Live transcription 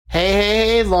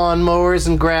Hey, lawnmowers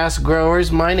and grass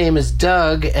growers. My name is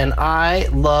Doug, and I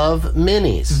love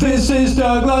minis. This is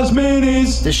Doug Loves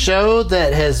Minis. The show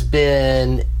that has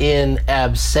been in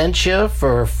absentia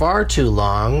for far too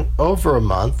long, over a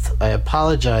month. I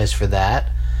apologize for that.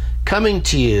 Coming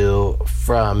to you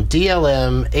from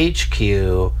DLM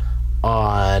HQ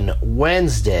on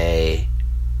Wednesday,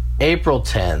 April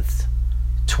 10th,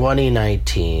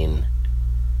 2019.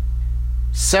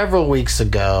 Several weeks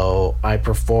ago, I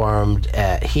performed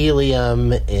at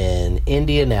Helium in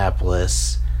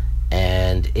Indianapolis,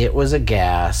 and it was a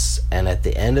gas. And at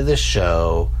the end of the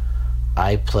show,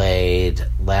 I played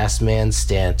Last Man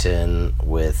Stanton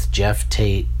with Jeff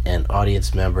Tate and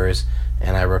audience members,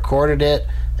 and I recorded it,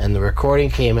 and the recording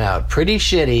came out pretty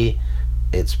shitty.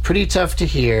 It's pretty tough to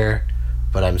hear,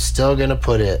 but I'm still going to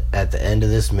put it at the end of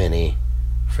this mini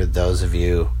for those of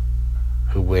you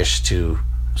who wish to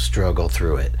struggle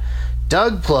through it.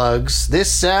 Doug plugs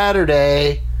this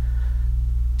Saturday.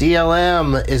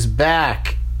 DLM is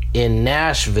back in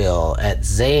Nashville at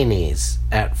Zanies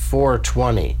at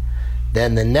 4:20.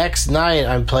 Then the next night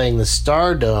I'm playing the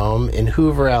Stardome in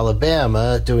Hoover,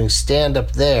 Alabama, doing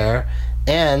stand-up there,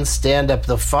 and stand-up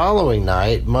the following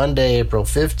night, Monday, April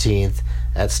 15th,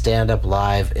 at Stand Up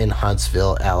Live in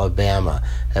Huntsville, Alabama.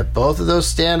 At both of those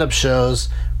stand-up shows,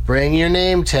 bring your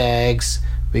name tags,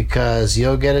 because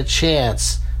you'll get a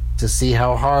chance to see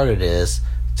how hard it is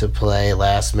to play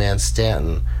Last Man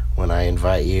Stanton when I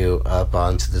invite you up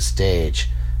onto the stage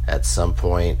at some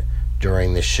point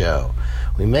during the show.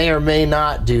 We may or may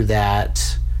not do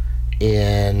that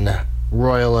in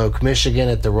Royal Oak, Michigan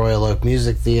at the Royal Oak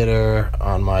Music Theater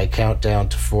on my Countdown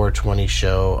to 420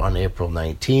 show on April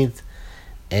 19th,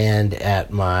 and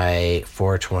at my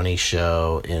 420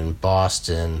 show in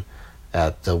Boston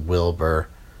at the Wilbur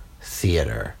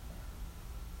Theater.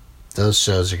 Those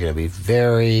shows are going to be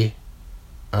very,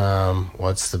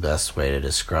 what's the best way to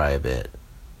describe it?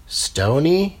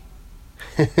 Stony?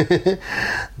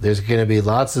 There's going to be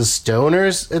lots of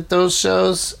stoners at those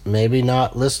shows. Maybe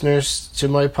not listeners to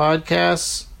my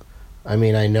podcasts. I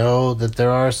mean, I know that there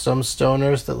are some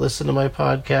stoners that listen to my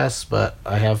podcasts, but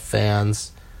I have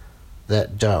fans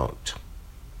that don't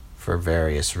for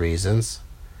various reasons.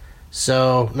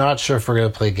 So, not sure if we're going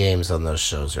to play games on those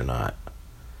shows or not.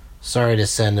 Sorry to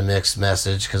send a mixed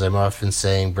message, because I'm often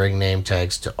saying bring name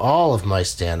tags to all of my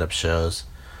stand-up shows,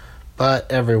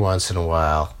 but every once in a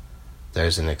while,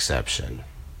 there's an exception.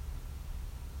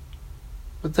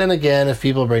 But then again, if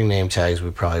people bring name tags, we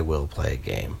probably will play a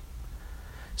game.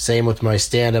 Same with my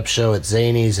stand-up show at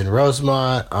Zanies in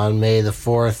Rosemont on May the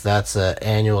 4th. That's an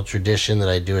annual tradition that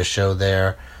I do a show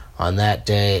there on that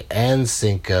day, and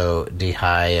Cinco de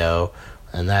Mayo,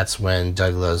 and that's when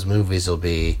Doug Loves Movies will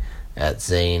be at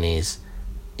Zanies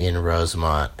in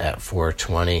Rosemont at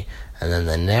 4:20. And then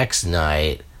the next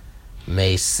night,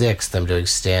 May 6th, I'm doing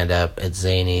stand-up at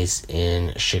Zanies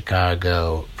in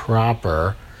Chicago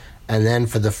proper. And then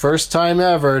for the first time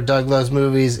ever, Doug Loves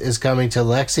Movies is coming to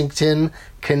Lexington,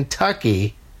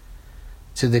 Kentucky,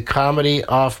 to the Comedy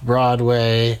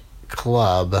Off-Broadway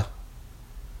Club.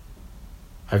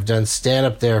 I've done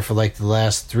stand-up there for like the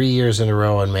last 3 years in a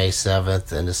row on May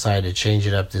 7th, and decided to change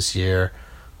it up this year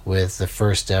with the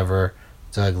first ever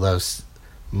Doug Loves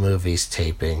Movies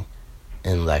taping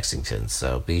in Lexington.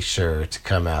 So be sure to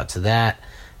come out to that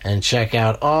and check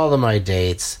out all of my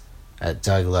dates at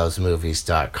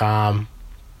douglovesmovies.com.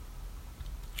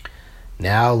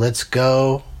 Now let's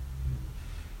go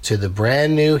to the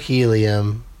brand new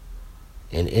Helium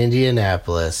in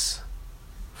Indianapolis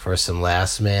for some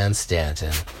Last Man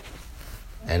Stanton.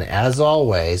 And as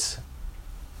always,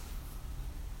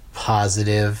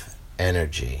 positive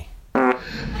energy.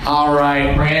 All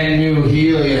right, brand new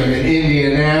Helium in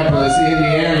Indianapolis,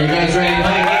 Indiana. You guys ready to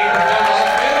play a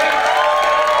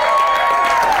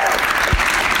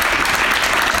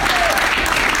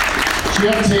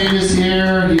game? Jeff Tate is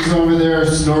here. He's over there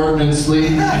snorting and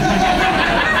sleeping.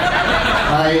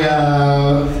 I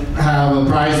have a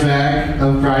prize bag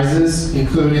of prizes,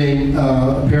 including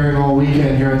appearing all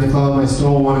weekend here at the club. I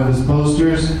stole one of his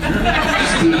posters.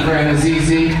 Steve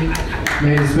Branazizi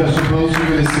made a special poster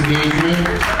for this engagement.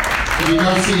 If you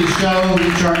don't see the show, he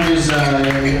charges,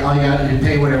 all you got to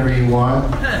pay whatever you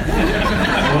want.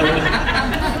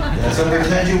 So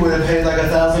pretend you would have paid like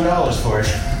 $1,000 for it.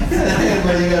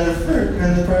 But you got it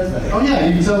in the prize bag. Oh yeah,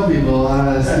 you can tell people,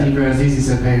 Steve Branazizi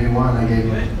said pay me one, I gave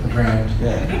him $1,000.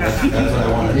 Yeah, that's what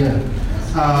I wanted. Yeah.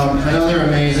 Another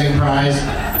amazing prize.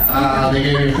 They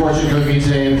gave me a fortune cookie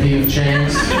today and a P of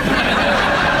Chains.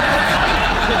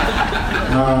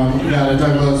 We got a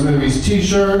Doug Loves Movies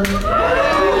t-shirt.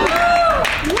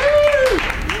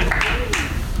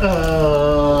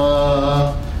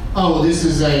 this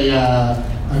is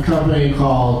a company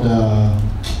called,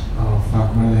 oh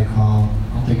fuck, what are they called?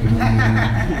 I'll think of the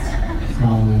name.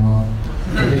 Probably wrong.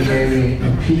 But they gave me a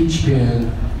peach pin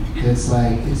that's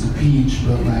like, it's a peach,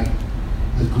 but like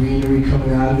the greenery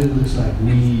coming out of it looks like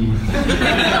weed.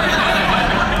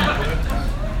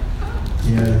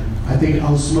 Yeah, I think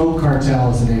Smoke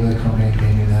Cartel is the name of the company that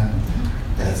gave me that.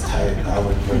 That's tight. I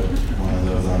would put one of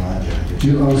those on my jacket. Do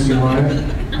you, so you want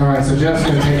it? Alright, so Jeff's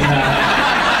gonna take that.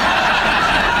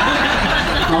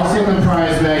 Also in the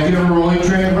prize bag, do you have a rolling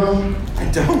tray at home? I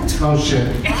don't. Oh shit.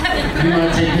 You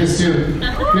want to take this too?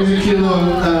 Here's a cute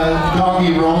little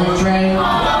doggy rolling tray.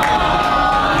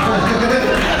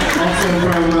 Also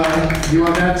from, you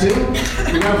want that too?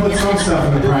 We're gonna put some stuff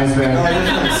in the prize bag. No, I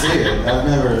just want to see it. I've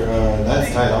never,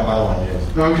 that's tight. I'll buy one of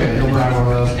those. Okay, he'll buy one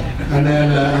of those. And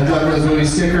then a Douglas movie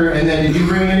sticker. And then, did you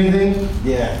bring anything?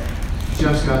 Yeah.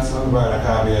 Jeff's got I some. brought a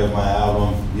copy of my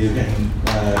album. You can,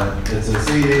 it's a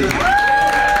CD. You can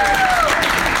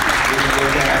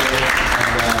look at it,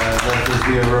 and let this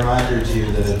be a reminder to you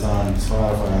that it's on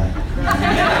Spotify.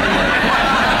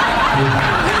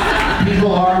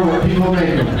 People are what people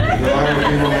make them. People are what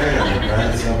people make them,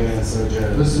 right? Something that's so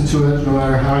good. Listen to it no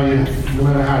matter how you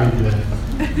do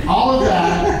it. All of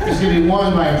that is going to be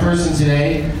won by a person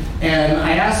today. And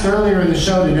I asked earlier in the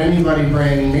show, did anybody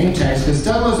bring name tags? Because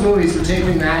Douglas Movies, we're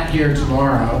taping that here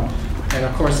tomorrow. And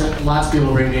of course, lots of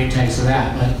people bring name tags to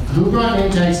that. But who brought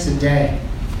name tags today?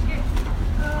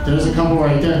 There's a couple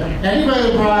right there. Anybody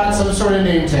that brought some sort of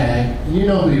name tag, and you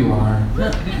know who you are.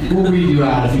 We'll read you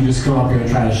out if you just come up here and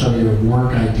try to show your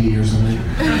work ID or something.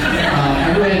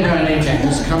 Everybody that got a name tag,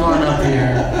 just come on up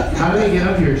here. How do you get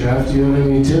up here, Jeff? Do you have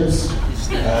any tips?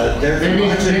 Maybe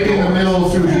in the middle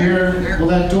through here. Well,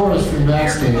 that door is from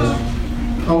backstage.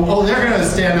 Oh, they're gonna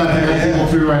stand up and let people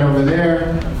through right over there,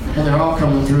 and they're all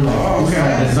coming through like, this is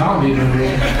like a zombie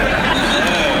movie.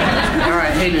 All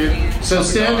right, hey dude. So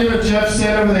stand there, Jeff.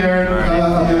 Stand over there on the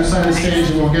other side of the stage,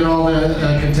 and we'll get all the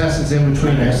contestants in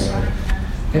between us.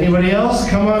 Anybody else?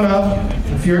 Come on up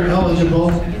if you're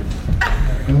eligible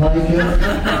and like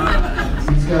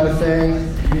it. He's got a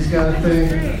thing. He's got a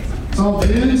thing. It's all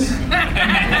dudes?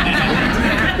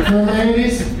 No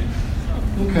ladies?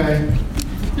 Okay.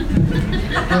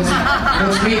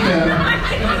 Let's meet them.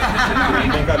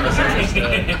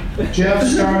 Jeff,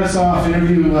 start us off.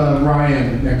 Interview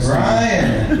Ryan next time.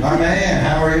 Ryan, my man,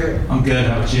 how are you? I'm good.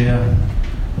 How about you?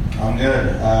 I'm good.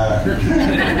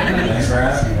 Thanks for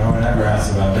asking. No one ever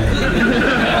asks about me.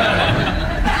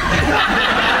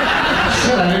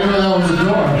 Shit, I didn't know that was a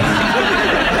door.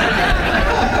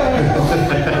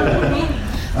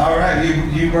 All right,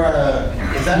 you brought a.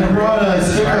 You brought a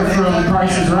sticker from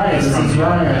Price is Right. This is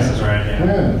Ryan. Price is Right,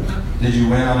 Yeah. Did you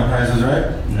win on The Price is Right?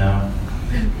 No.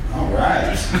 All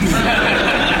right.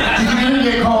 Did you even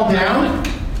get called down?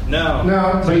 No.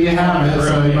 No, but you have it,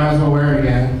 so you might as well wear it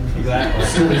again. Exactly.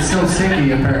 It's still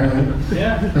sticky, apparently.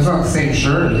 Yeah. It's not the same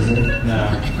shirt, is it?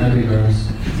 No. That'd be gross.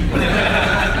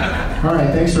 All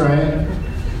right, thanks, Ryan.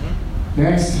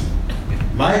 Next.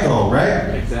 Michael,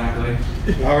 right? Exactly.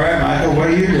 All right, Michael, what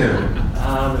do you do?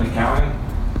 An accountant.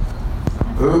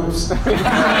 Oops.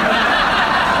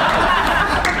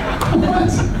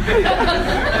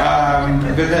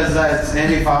 Because that's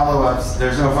any follow-ups.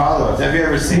 There's no follow-ups. Have you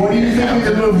ever seen? What do you think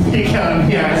of the movie Accountant?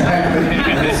 Yeah, exactly.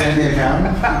 Have you seen The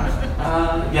Accountant?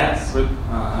 Yes, with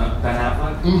Ben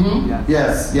Affleck. Mm-hmm. Yeah.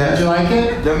 Yes, yes. Did you like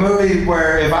it? The movie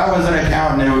where if I was an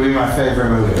accountant, it would be my favorite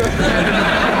movie.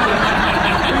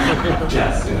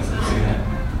 Yes, I've seen it.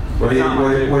 What do you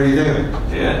think?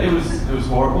 Yeah, it was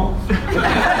horrible.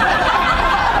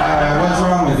 What's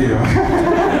wrong with you?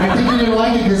 I think you didn't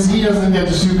like it because he doesn't get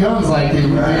to shoot guns like the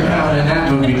accountant in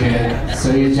that movie did.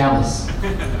 So you're jealous.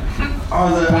 Oh,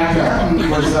 the accountant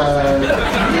was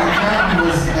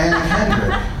Anna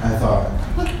Kendrick, I thought.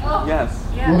 Yes.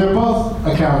 Well, they're both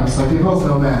accountants, like they both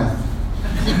know math.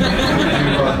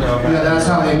 Yeah, that's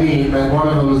how they meet. But one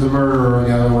of them is a murderer, and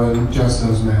the other one just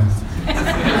knows math.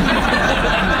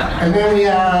 And then we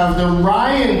have the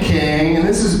Ryan King, and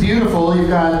this is beautiful. You've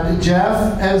got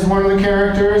Jeff as one of the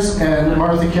characters, and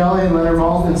Martha Kelly, and Leonard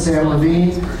Maltin, and Sam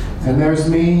Levine. And there's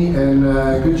me, and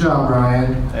good job,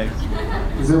 Ryan. Thanks.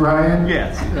 Is it Ryan?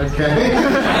 Yes. Okay.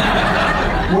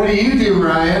 What do you do,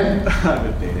 Ryan? I'm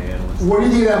a data analyst. What do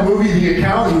you think of that movie, The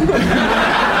Accountant?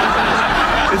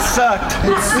 It sucked.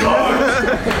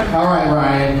 All right,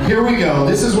 Ryan, here we go.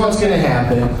 This is what's going to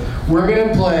happen. We're going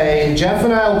to play, Jeff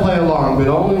and I will play along, but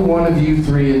only one of you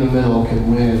three in the middle can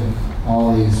win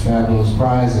all these fabulous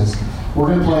prizes. We're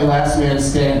going to play Last Man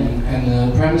Standing, and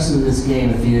the premise of this game,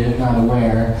 if you're not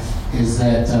aware, is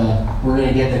that we're going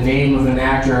to get the name of an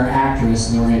actor or actress,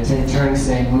 and we're going to take turns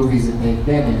saying movies that they've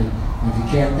been in. And if you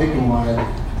can't think of one,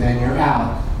 then you're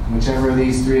out. Whichever of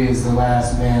these three is the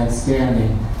last man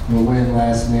standing will win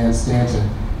Last Man Standing.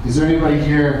 Is there anybody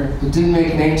here that didn't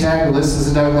make a name tag or listens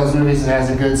to Douglas movies and has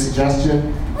a good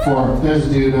suggestion for? There's a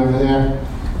dude over there.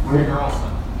 Woody Harrelson.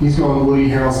 He's going Woody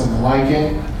Harrelson. I like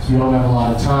it. We don't have a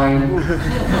lot of time.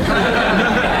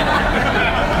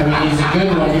 I mean, he's a good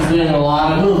one. He's been in a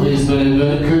lot of movies, but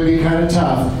it could be kind of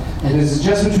tough. And this is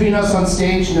just between us on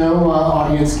stage. No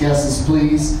audience guesses,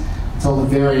 please, until the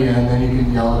very end. Then you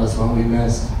can yell at us when we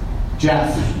missed.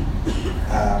 Jeff.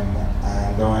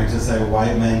 I'm going to say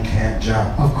White Men Can't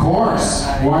Jump. Of course.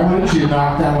 Why wouldn't you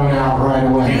knock that one out right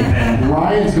away? Kingpin.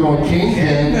 Ryan's going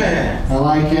Kingpin. I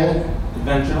like it.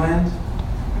 Adventureland.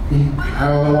 I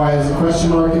don't know why there's a question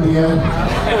mark at the end. I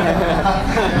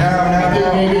think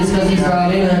maybe it's because he's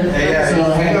not in it. Yeah, So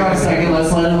hang on a second,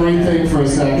 let's let him rethink for a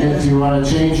second. Do you want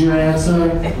to change your answer?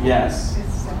 Yes.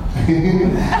 Do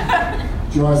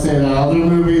you want to say that other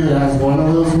movie that has one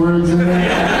of those words in it?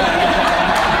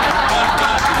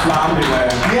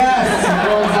 Zombieland. Yes! I'm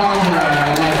going Zombieland.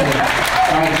 I like it.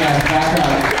 Alright guys, back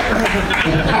up.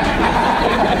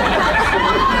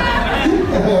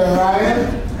 Ryan?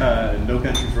 No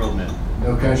Country for Old Men.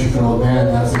 No Country for Old Men,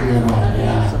 that's a good one,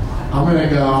 yeah. I'm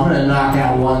gonna knock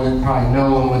out one that probably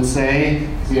no one would say,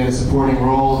 because he had a supporting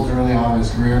role early on in his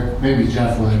career. Maybe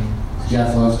Jeff would.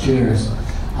 Jeff loves Cheers.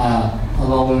 A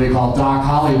little movie called Doc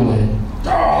Hollywood. Oh,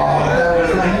 that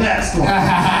was my next one.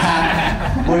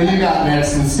 What do you got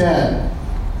next instead?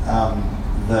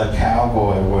 The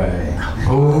Cowboy Way.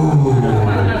 Ooh.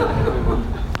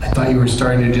 I thought you were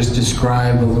starting to just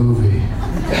describe a movie.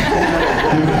 The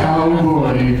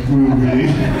Cowboy movie.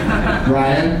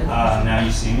 Ryan? Now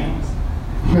You See Me.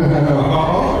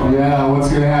 Yeah, what's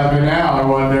gonna happen now, I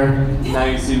wonder? Now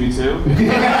You See Me Too.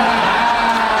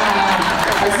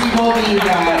 I see both of you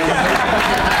guys.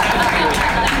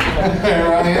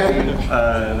 Ryan?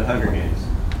 The Hunger Games.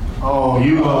 Oh,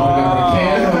 you opened up a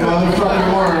can of motherfucking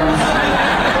worms.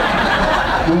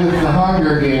 With the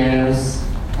Hunger Games,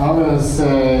 I'm gonna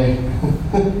say...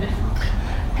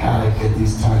 God, I get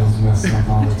these titles messed up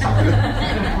all the time.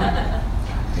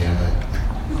 Damn it.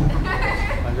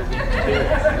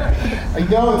 I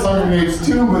know it's Hunger Games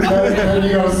too, but then you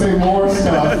gotta say more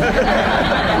stuff.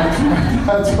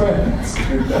 That's right.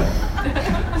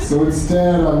 So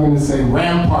instead, I'm gonna say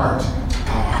Rampart.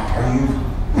 Are you?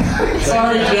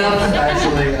 Sorry, Jeff.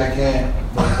 Actually, I can't.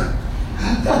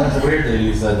 That was weird that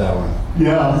you said that one.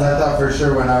 Yeah. Because I thought for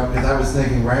sure because I was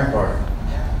thinking Rampart,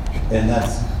 and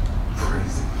that's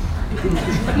crazy.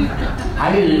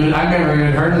 I've never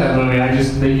even heard of that movie.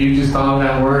 You just thought of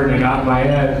that word and it got in my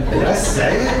head. Did I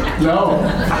say it? No.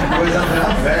 It was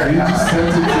unfair. You just sent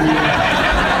it to me.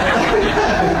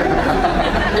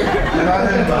 Have I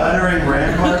been buttering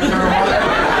Rampart for a while?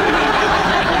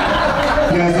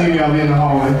 You guys think I'll be in the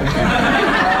hallway?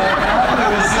 I'm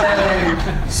going to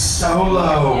say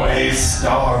Solo, a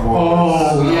Star Wars.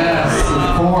 Oh, yes,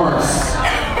 of course.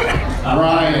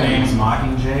 Ryan. Name's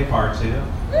Mockingjay, Part 2.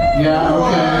 Yeah,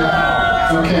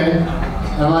 okay.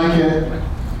 I like it.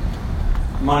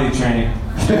 Money Train.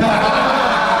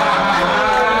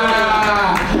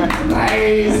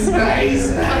 Nice.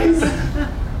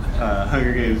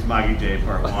 Hunger Games Mockingjay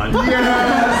Part 1.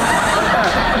 Yes!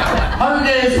 Hunger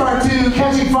Games Part 2,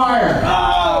 Catching Fire.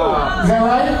 Oh! Is that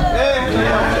right?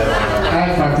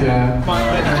 I fucked it up.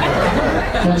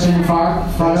 Catching Fire?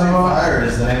 Catching Fire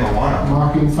is the name of one of them.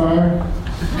 Mocking Fire?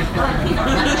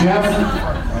 Jeff?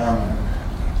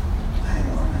 Hang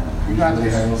on. You got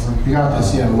this. You got this,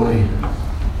 yeah, Woody.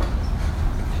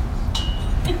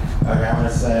 Okay, I'm going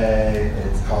to say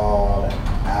it's called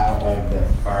Out of the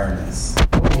Furnace.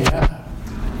 Yeah.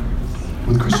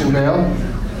 With Christian Bale?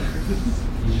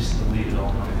 You just deleted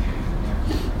all my.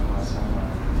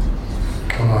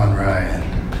 Come on, Ryan.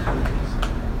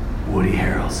 Woody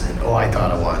Harrelson. Oh, I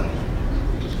thought of one.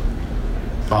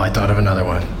 Oh, I thought of another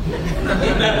one.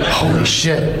 Holy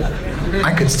shit.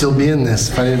 I could still be in this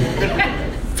if I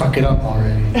didn't fuck it up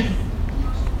already.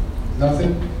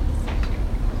 Nothing?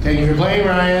 Thank you for playing,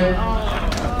 Ryan.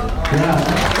 Yeah.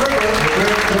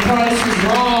 The price is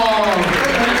wrong.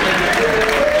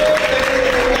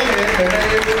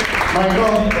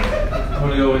 Michael? I'm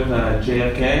gonna go with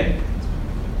JFK.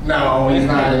 No, he's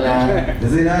not in that.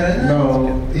 Is he not in it?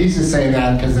 No, he's just saying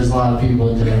that because there's a lot of people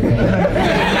in JFK.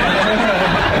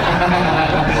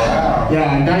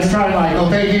 Yeah, nice try, Michael.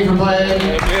 Thank you for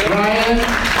playing. Ryan?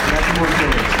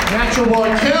 Natural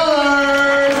Born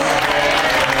Killers!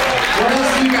 What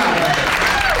else you got?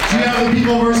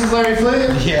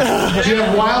 Really? Yeah. Do you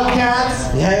have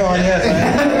Wildcats? Yeah, well, yes.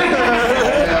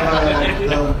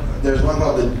 There's one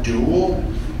called The Duel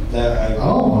that I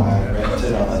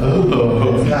rented on the.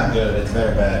 Oh. It's not good. It's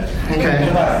very bad. Okay.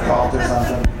 It's about a cult or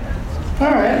something.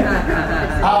 All right.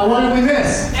 What did we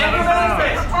miss?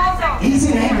 He's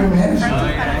in anger management.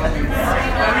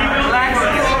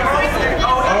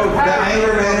 Oh, the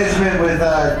anger management with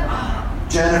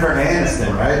Jennifer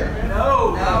Aniston, right?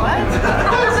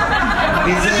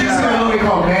 She's in a movie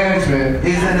called Management.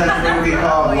 He's in a movie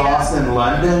called Lost in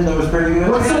London that was pretty good.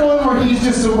 What's the one where he's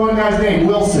just the one guy's name?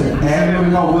 Wilson. He's in a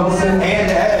movie called Wilson.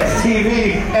 And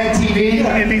TV. Ed TV.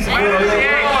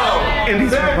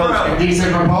 Indecent Proposal.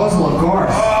 Indecent Proposal, of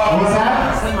course. What's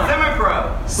that?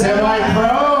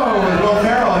 Semi-Pro with Will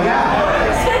Ferrell,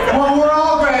 yeah. Well, we're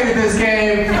all great at this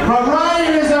game, but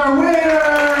Ryan is our winner.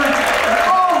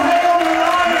 Oh, hail to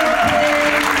Ryan,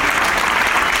 King.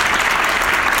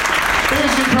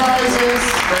 Here's your prizes.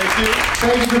 Thank you.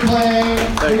 Thanks for playing.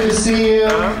 Good to see you.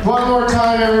 One more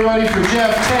time, everybody, for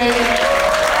Jeff Tate.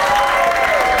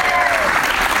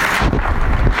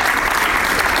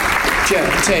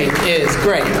 Jeff Tate is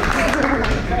great.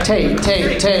 Tate.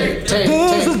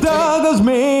 This is Douglas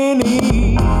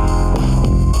Mini.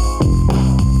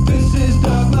 This is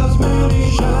Douglas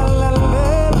Mini.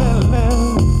 Sha-la-la-la-la-la.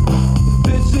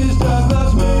 This is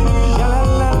Douglas Mini.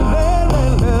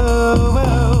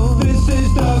 Sha-la-la-la-la-la. This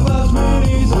is Douglas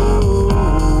Mini.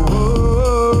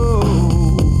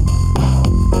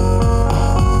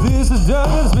 This is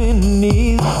Douglas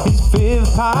Mini's his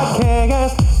 5th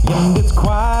podcast, and it's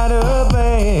quite a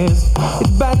blast.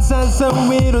 It's bite-sized, so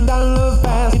it'll download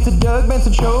fast. It's a Doug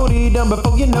Benson show, done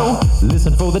before you know.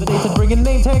 Listen for the dates and bring a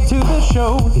name tag to the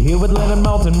show. Here with Leonard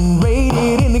Maltin,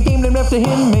 rated in the game named after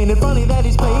him. Made it funny that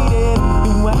he's played it.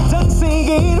 You have Doug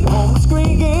singing on the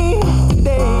screen game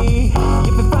today.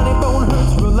 If the funny bone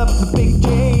hurts, roll up the big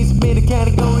J's. Made a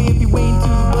category if you wait to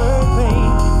the word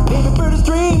pain. Baby bird is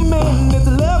dreaming, it's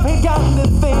a love-hate kind of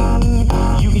thing.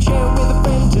 You can share it with a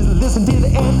friend, just listen to the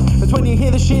end. That's when you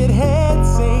hear the shithead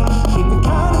sing. Keep it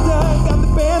kind of Doug, I'm the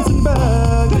Benson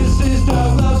bug. This is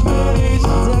Doug Loves Minis.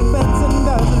 Doug Benson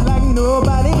does it like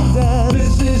nobody does.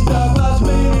 This is Doug Loves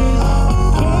Minis.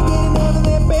 Can't get enough of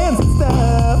that Benson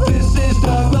stuff. This is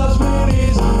Doug Loves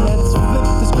Minis. Let's flip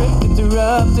the script,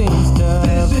 interrupting stuff.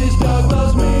 This is Doug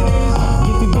Loves Minis.